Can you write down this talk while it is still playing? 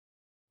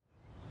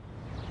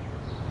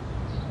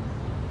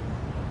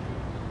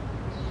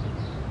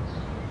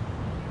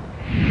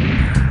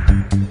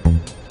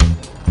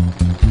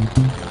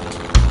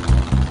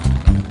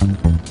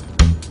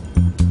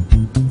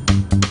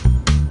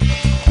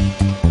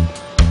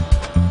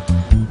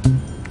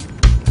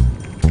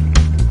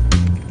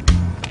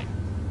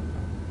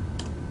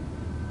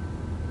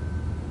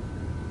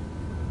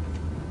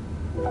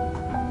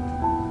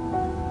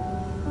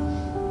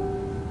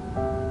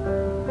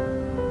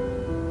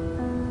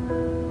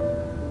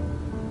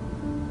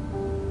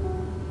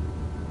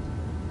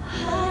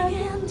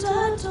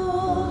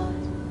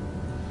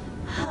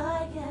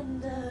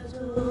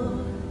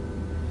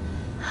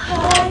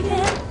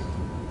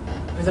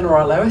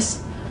alright,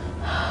 Lois?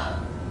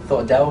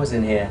 Thought Adele was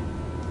in here.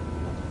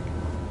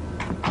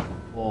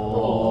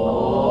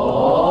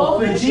 Oh,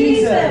 for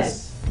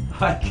Jesus!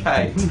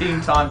 Okay,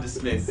 team time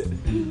dismissed.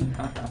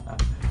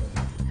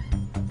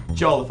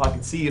 Joel, if I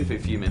could see you for a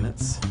few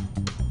minutes.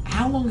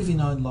 How long have you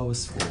known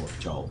Lois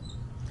for, Joel?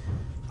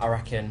 I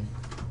reckon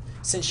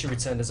since she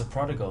returned as a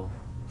prodigal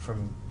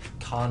from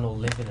carnal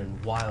living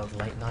and wild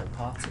late-night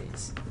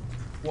parties.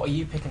 What are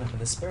you picking up in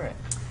the spirit?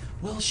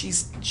 Well,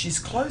 she's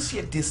close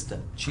yet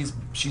distant. She's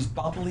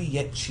bubbly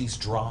yet she's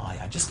dry.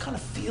 I just kind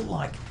of feel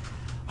like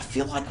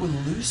we're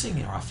losing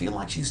her. I feel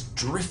like she's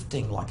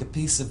drifting like a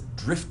piece of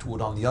driftwood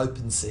on the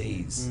open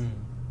seas.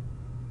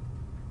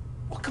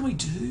 What can we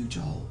do,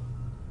 Joel?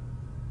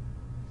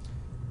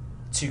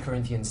 2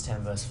 Corinthians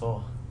 10 verse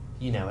 4.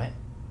 You know it.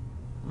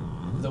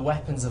 The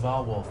weapons of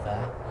our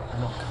warfare are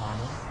not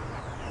carnal,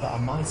 but are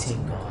mighty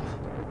in God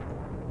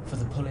for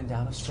the pulling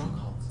down of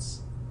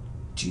strongholds.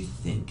 Do you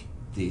think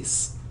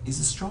this is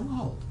a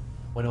stronghold?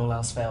 When all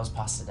else fails,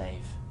 Pastor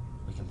Dave,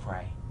 we can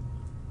pray.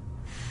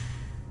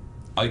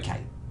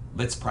 Okay,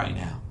 let's pray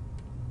now.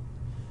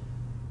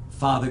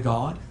 Father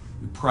God,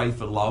 we pray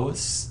for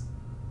Lois,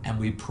 and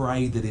we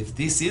pray that if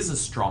this is a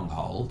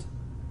stronghold,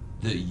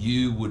 that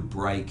you would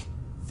break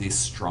this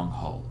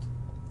stronghold.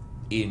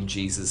 In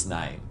Jesus'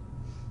 name.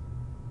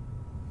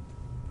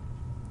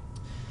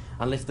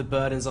 And lift the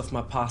burdens off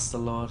my pastor,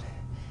 Lord,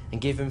 and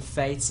give him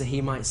faith so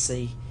he might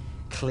see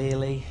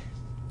clearly,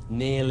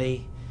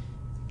 nearly,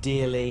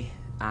 dearly,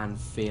 and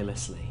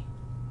fearlessly.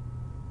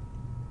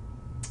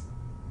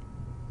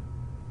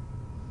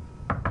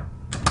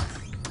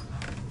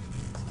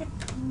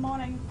 Good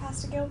morning,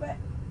 Pastor Gilbert.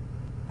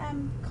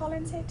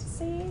 Colin's here to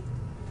see you.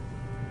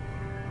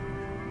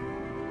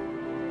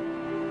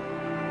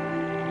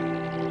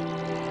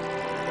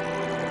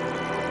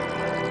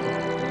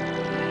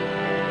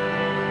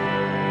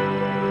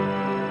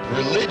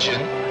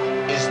 Religion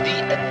is the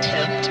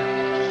attempt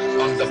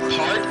on the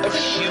part of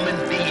human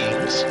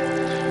beings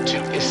to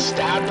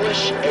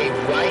establish a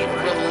right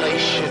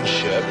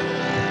relationship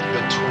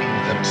between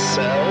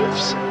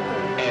themselves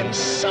and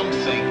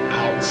something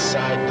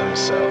outside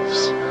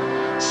themselves,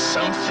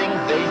 something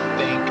they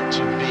think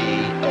to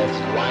be of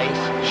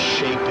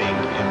life-shaping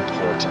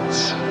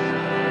importance.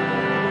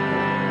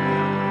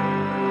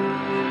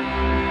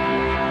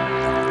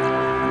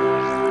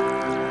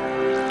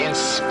 In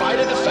spite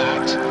of the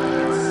fact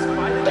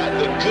that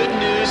the good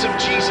news of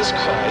Jesus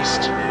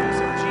Christ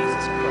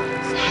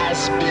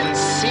has been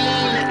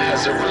seen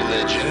as a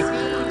religion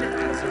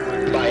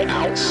by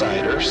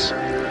outsiders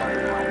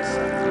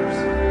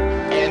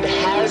and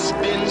has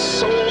been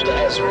sold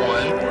as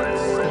one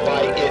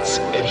by its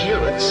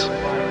adherents,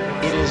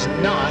 it is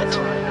not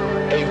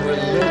a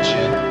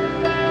religion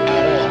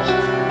at all.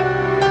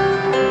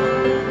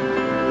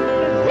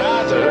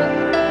 Rather,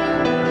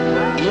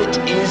 it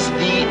is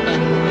the